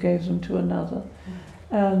person who gave them to another.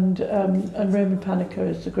 And Raymond Paniker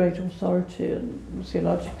is the great authority and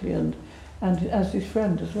theologically and as his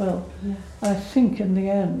friend as well. Yeah. I think in the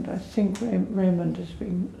end, Raymond has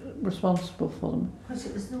been responsible for them. Because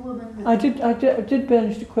it was the woman that... I did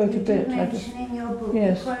manage to quote a bit. You did mention in your book,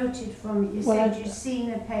 yes. you quoted from it, you said you'd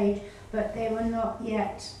seen a page, but they were not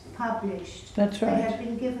yet published. That's right. They had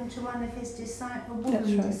been given to one of his disciples, a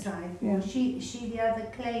woman disciple. Yeah. She the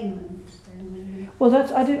other claimant. Well,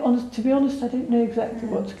 to be honest, I don't know exactly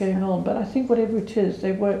what's going on, but I think whatever it is,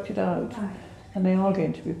 they've worked it out, Right. and they are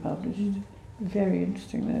going to be published. Very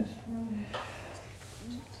interesting, this.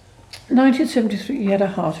 1973, he had a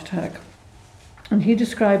heart attack, and he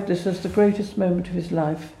described this as the greatest moment of his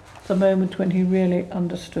life, the moment when he really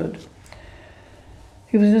understood.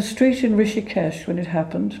 He was in a street in Rishikesh when it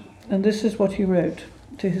happened, and this is what he wrote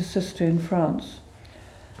to his sister in France.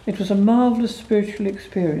 It was a marvellous spiritual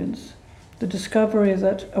experience, the discovery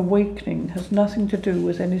that awakening has nothing to do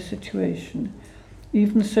with any situation,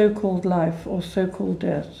 even so-called life or so-called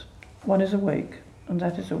death. One is awake, and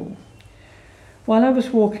that is all. While I was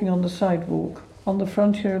walking on the sidewalk, on the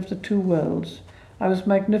frontier of the two worlds, I was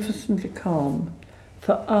magnificently calm,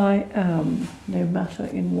 for I am, no matter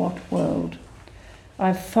in what world.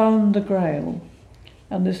 I've found the Grail,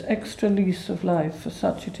 and this extra lease of life, for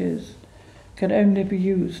such it is, can only be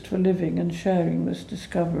used for living and sharing this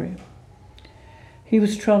discovery. He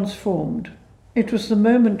was transformed. It was the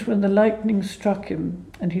moment when the lightning struck him,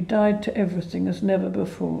 and he died to everything as never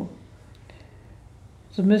before.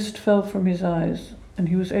 The mist fell from his eyes, and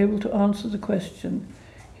he was able to answer the question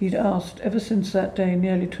he'd asked ever since that day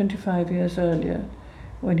nearly 25 years earlier,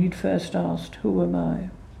 when he'd first asked, "Who am I?"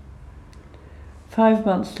 5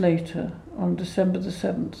 months later, on December the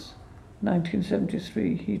 7th,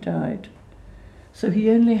 1973, he died. So he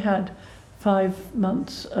only had 5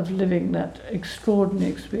 months of living that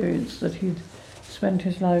extraordinary experience that he'd spent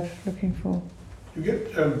his life looking for. You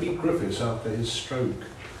get Beat Griffiths after his stroke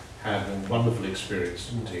had a wonderful experience,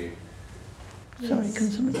 didn't he? Sorry,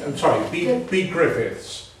 can someone... I'm sorry, Beat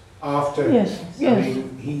Griffiths after. Yes, I yes.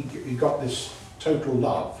 mean, he got this total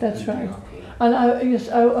love. That's didn't he, right. after that? And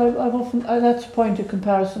I've often, that's a point of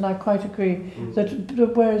comparison, I quite agree, that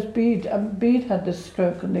whereas Bede had this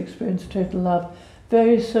stroke and the experience of total love,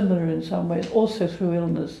 very similar in some ways, also through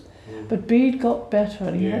illness. But Bede got better,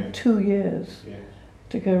 and he had 2 years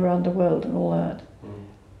to go around the world and all that.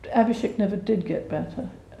 Abhishek never did get better.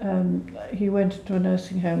 He went into a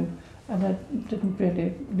nursing home and didn't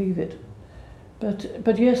really leave it.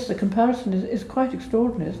 But yes, the comparison is quite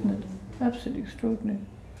extraordinary, isn't it? Absolutely extraordinary.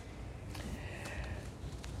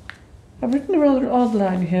 I've written a rather odd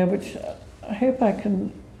line here, which I hope I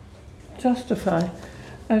can justify.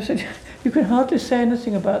 I said, you can hardly say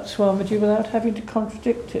anything about Swamiji without having to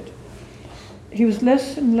contradict it. He was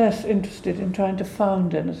less and less interested in trying to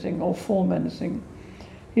found anything or form anything.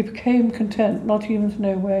 He became content not even to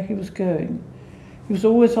know where he was going. He was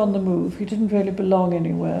always on the move. He didn't really belong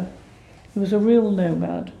anywhere. He was a real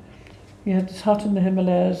nomad. He had this hut in the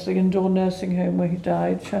Himalayas, the indoor nursing home where he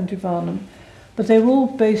died, Shantivanam, but they were all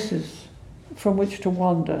bases from which to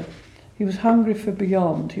wander. He was hungry for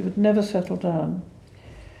beyond. He would never settle down.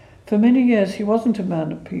 For many years he wasn't a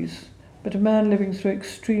man of peace, but a man living through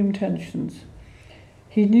extreme tensions.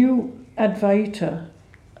 He knew Advaita.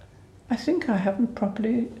 I think I haven't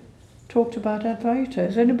properly talked about Advaita.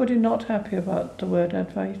 Is anybody not happy about the word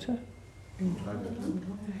Advaita?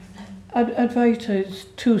 Advaita is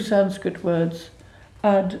 2 Sanskrit words,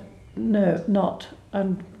 not,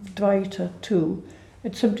 and Dvaita, two.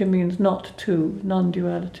 It simply means not two,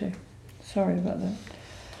 non-duality. Sorry about that.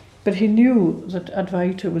 But he knew that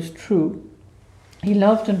Advaita was true. He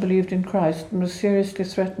loved and believed in Christ and was seriously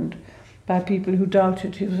threatened by people who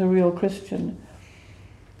doubted he was a real Christian,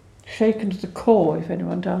 shaken to the core if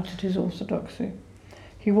anyone doubted his orthodoxy.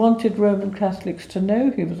 He wanted Roman Catholics to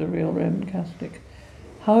know he was a real Roman Catholic.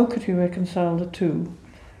 How could he reconcile the two?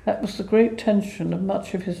 That was the great tension of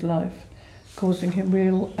much of his life, causing him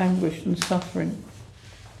real anguish and suffering.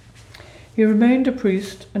 He remained a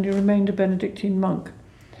priest and he remained a Benedictine monk,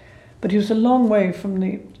 but he was a long way from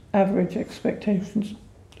the average expectations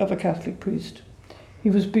of a Catholic priest. He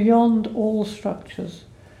was beyond all structures,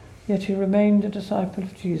 yet he remained a disciple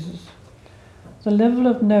of Jesus. The level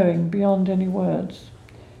of knowing beyond any words.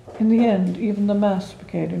 In the end, even the Mass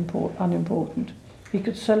became unimportant. He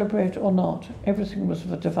could celebrate or not. Everything was of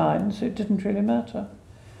the divine, so it didn't really matter.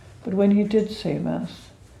 But when he did say Mass,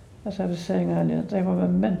 as I was saying earlier, they were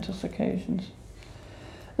momentous occasions.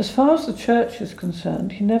 As far as the church is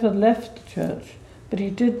concerned, he never left the church, but he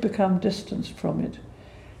did become distanced from it.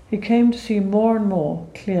 He came to see more and more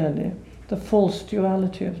clearly the false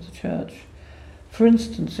duality of the church. For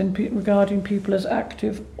instance, regarding people as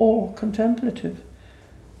active or contemplative.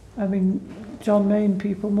 I mean, John Main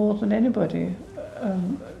people more than anybody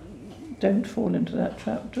don't fall into that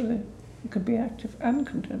trap, do they? You could be active and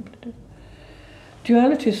contemplative.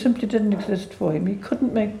 Duality simply didn't exist for him. He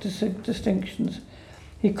couldn't make distinctions.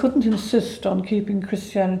 He couldn't insist on keeping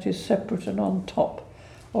Christianity separate and on top,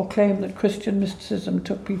 or claim that Christian mysticism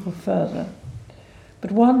took people further.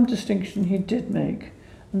 But one distinction he did make,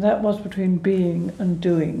 and that was between being and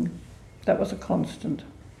doing. That was a constant.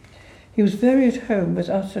 He was very at home with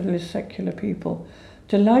utterly secular people,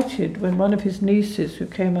 delighted when one of his nieces who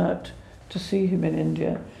came out to see him in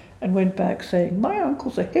India and went back saying, "My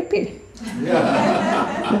uncle's a hippie."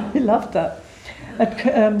 He loved that. At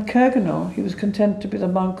Kurganol, he was content to be the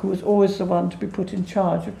monk who was always the one to be put in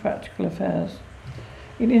charge of practical affairs.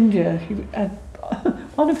 In India,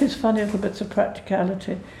 one of his funny little bits of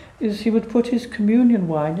practicality is he would put his communion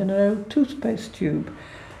wine in an old toothpaste tube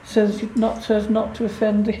so as not to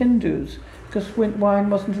offend the Hindus, because wine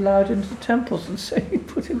wasn't allowed into the temples, and so he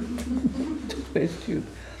put it in a toothpaste tube.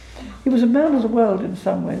 He was a man of the world in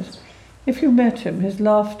some ways. If you met him, his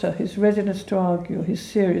laughter, his readiness to argue, his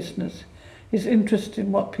seriousness, his interest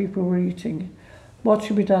in what people were eating, what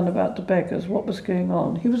should be done about the beggars, what was going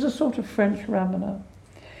on. He was a sort of French Ramana.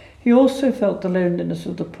 He also felt the loneliness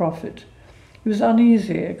of the prophet. He was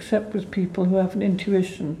uneasy except with people who have an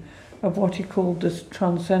intuition of what he called this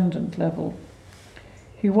transcendent level.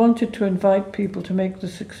 He wanted to invite people to make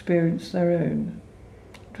this experience their own.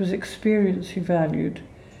 It was experience he valued.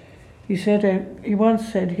 He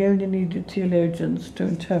once said he only needed theologians to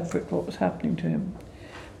interpret what was happening to him.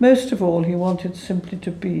 Most of all, he wanted simply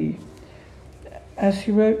to be. As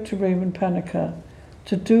he wrote to Raymond Panica,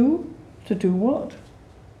 to do what?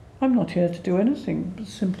 I'm not here to do anything, but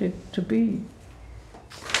simply to be.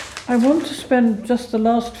 I want to spend just the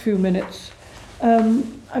last few minutes.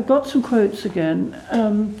 I've got some quotes again,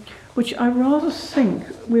 which I rather think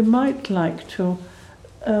we might like to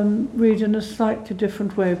read in a slightly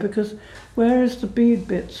different way, because whereas the bead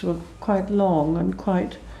bits were quite long and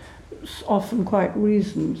often quite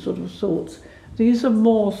reasoned sort of thoughts, these are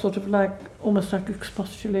more sort of like, almost like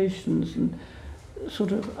expostulations and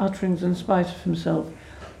sort of utterings in spite of himself.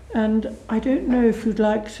 And I don't know if you'd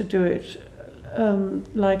like to do it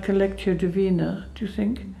like a Lectio Divina, do you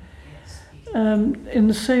think? In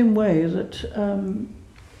the same way that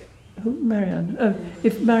Marianne,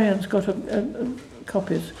 if Marianne's got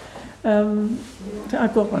copies.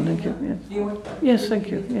 I've got one, thank you. Yes, yes, thank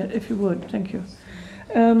you. Yeah, if you would, thank you.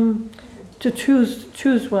 To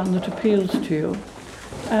choose one that appeals to you,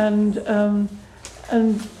 and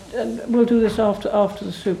we'll do this after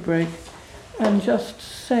the soup break, and just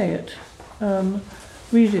say it,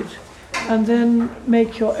 read it, and then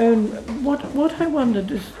make your own. What I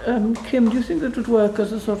wondered is, Kim, do you think that would work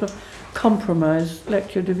as a sort of compromise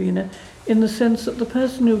Lectio Divina, in the sense that the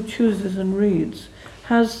person who chooses and reads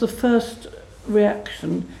has the first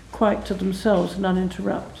reaction quite to themselves and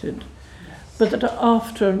uninterrupted, but that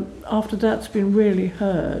after that's been really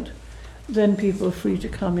heard, then people are free to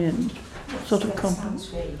come in, sort of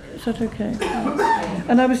compromise. Is that okay?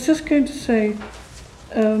 And I was just going to say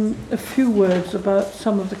a few words about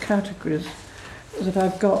some of the categories that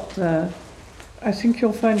I've got there. I think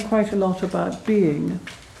you'll find quite a lot about being,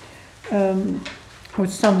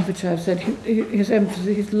 with some of which I've said. His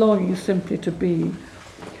emphasis, his longing is simply to be.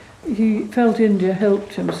 He felt India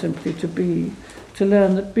helped him simply to be, to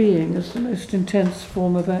learn that being is the most intense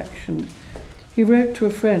form of action. He wrote to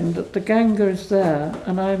a friend that the Ganga is there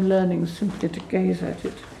and I'm learning simply to gaze at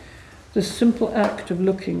it. The simple act of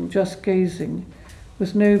looking, just gazing,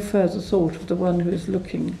 with no further thought of the one who is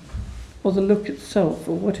looking, or the look itself,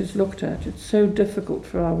 or what is looked at. It's so difficult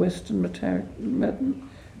for our Western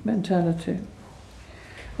mentality.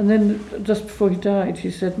 And then, just before he died,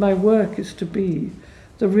 he said, "My work is to be.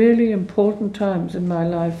 The really important times in my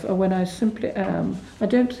life are when I simply am." I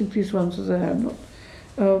don't think these ones are there. I'm not.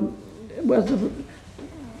 well,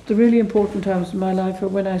 the really important times in my life are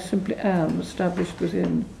when I simply am established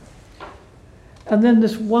within. And then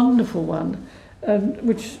this wonderful one,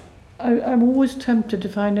 which I'm always tempted,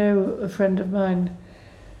 if I know a friend of mine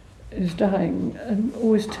is dying, I'm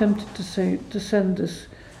always tempted to send this,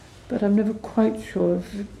 but I'm never quite sure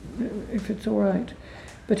if it's all right.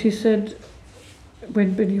 But he said,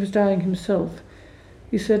 when he was dying himself,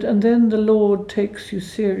 he said, "And then the Lord takes you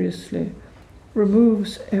seriously,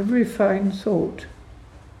 removes every fine thought,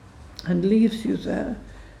 and leaves you there,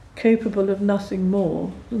 capable of nothing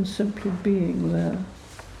more than simply being there."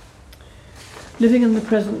 Living in the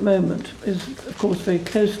present moment is, of course, very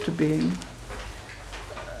close to being.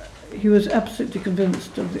 He was absolutely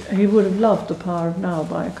convinced he would have loved The Power of Now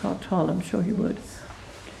by Eckhart Tolle, I'm sure he would.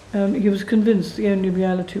 He was convinced the only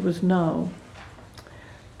reality was now.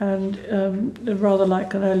 And rather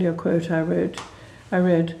like an earlier quote I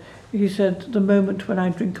read, he said, "The moment when I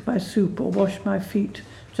drink my soup or wash my feet,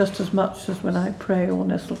 just as much as when I pray or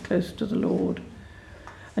nestle close to the Lord."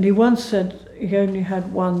 And he once said he only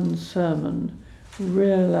had one sermon: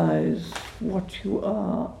 realize what you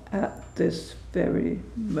are at this very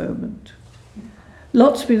moment.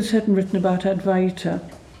 Lots been said and written about Advaita,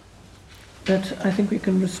 but I think we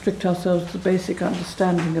can restrict ourselves to the basic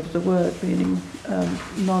understanding of the word, meaning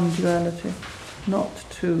non-duality, not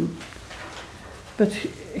two. But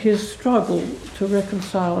his struggle to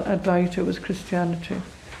reconcile Advaita with Christianity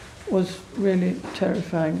was really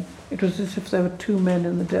terrifying. It was as if there were two men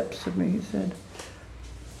in the depths of me, he said.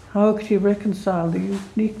 How could he reconcile the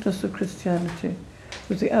uniqueness of Christianity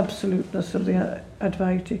with the absoluteness of the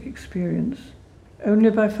Advaitic experience? Only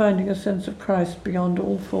by finding a sense of Christ beyond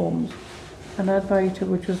all forms, an Advaita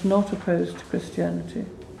which was not opposed to Christianity,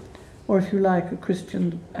 or if you like, a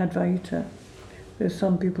Christian Advaita, though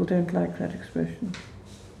some people don't like that expression.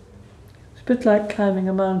 It's a bit like climbing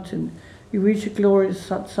a mountain. You reach a glorious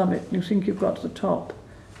summit and you think you've got to the top.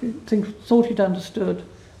 You thought he'd understood,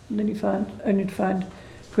 and then you only to find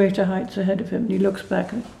greater heights ahead of him, and he looks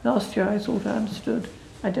back and, "Last year I thought I understood.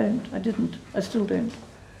 I didn't, I still don't."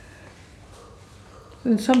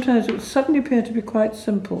 And sometimes it would suddenly appear to be quite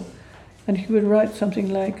simple, and he would write something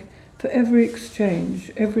like, "For every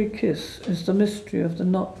exchange, every kiss is the mystery of the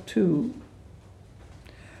not two."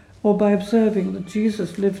 Or by observing that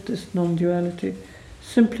Jesus lived this non-duality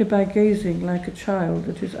simply by gazing like a child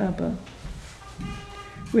at his Abba.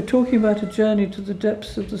 We're talking about a journey to the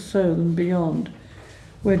depths of the soul and beyond,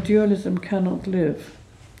 where dualism cannot live,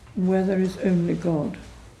 and where there is only God.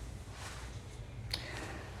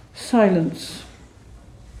 Silence.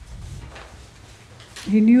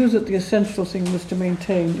 He knew that the essential thing was to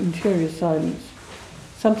maintain interior silence,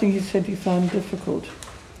 something he said he found difficult,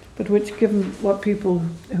 but which, given what people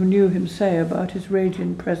who knew him say about his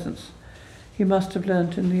radiant presence, he must have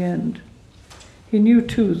learnt in the end. He knew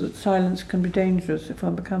too that silence can be dangerous if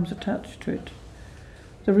one becomes attached to it.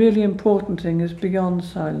 The really important thing is beyond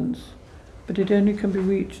silence, but it only can be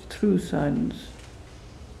reached through silence.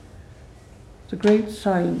 The great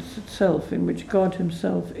silence itself, in which God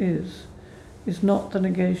himself is not the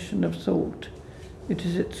negation of thought, it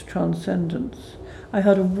is its transcendence. I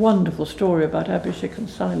heard a wonderful story about Abhishiktananda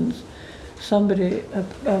silence. Somebody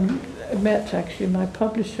met actually my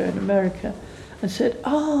publisher in America and said,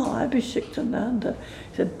 Abhishiktananda.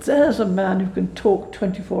 He said, "There's a man who can talk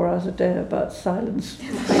 24 hours a day about silence."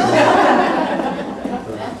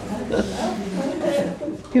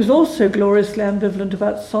 He was also gloriously ambivalent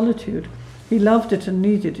about solitude. He loved it and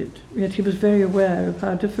needed it, yet he was very aware of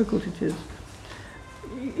how difficult it is.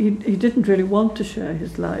 He didn't really want to share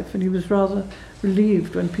his life, and he was rather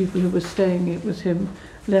relieved when people who were staying with him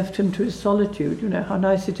left him to his solitude. You know how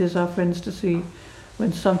nice it is our friends to see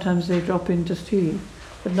when sometimes they drop in to tea,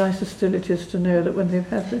 but nicer still it is to know that when they've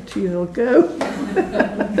had their tea they'll go.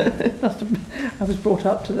 I was brought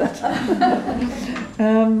up to that.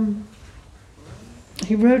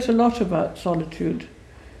 He wrote a lot about solitude.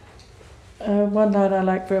 One line I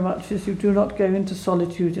like very much is, "You do not go into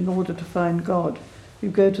solitude in order to find God. You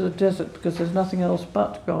go to the desert because there's nothing else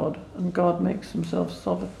but God, and God makes himself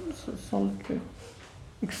solitary."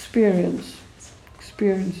 Experiences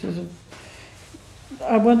of...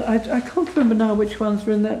 I can't remember now which ones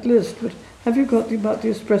were in that list, but have you got about the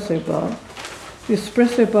espresso bar? The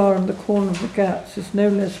espresso bar in the corner of the Ghats is no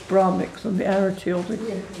less Brahmic than the arity or the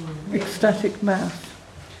ecstatic mass.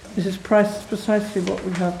 This is precisely what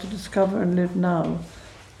we have to discover and live now,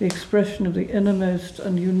 the expression of the innermost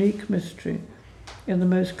and unique mystery in the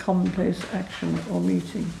most commonplace action or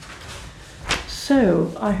meeting.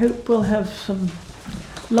 So, I hope we'll have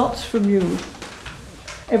lots from you,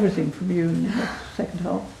 everything from you in the second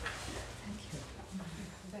half.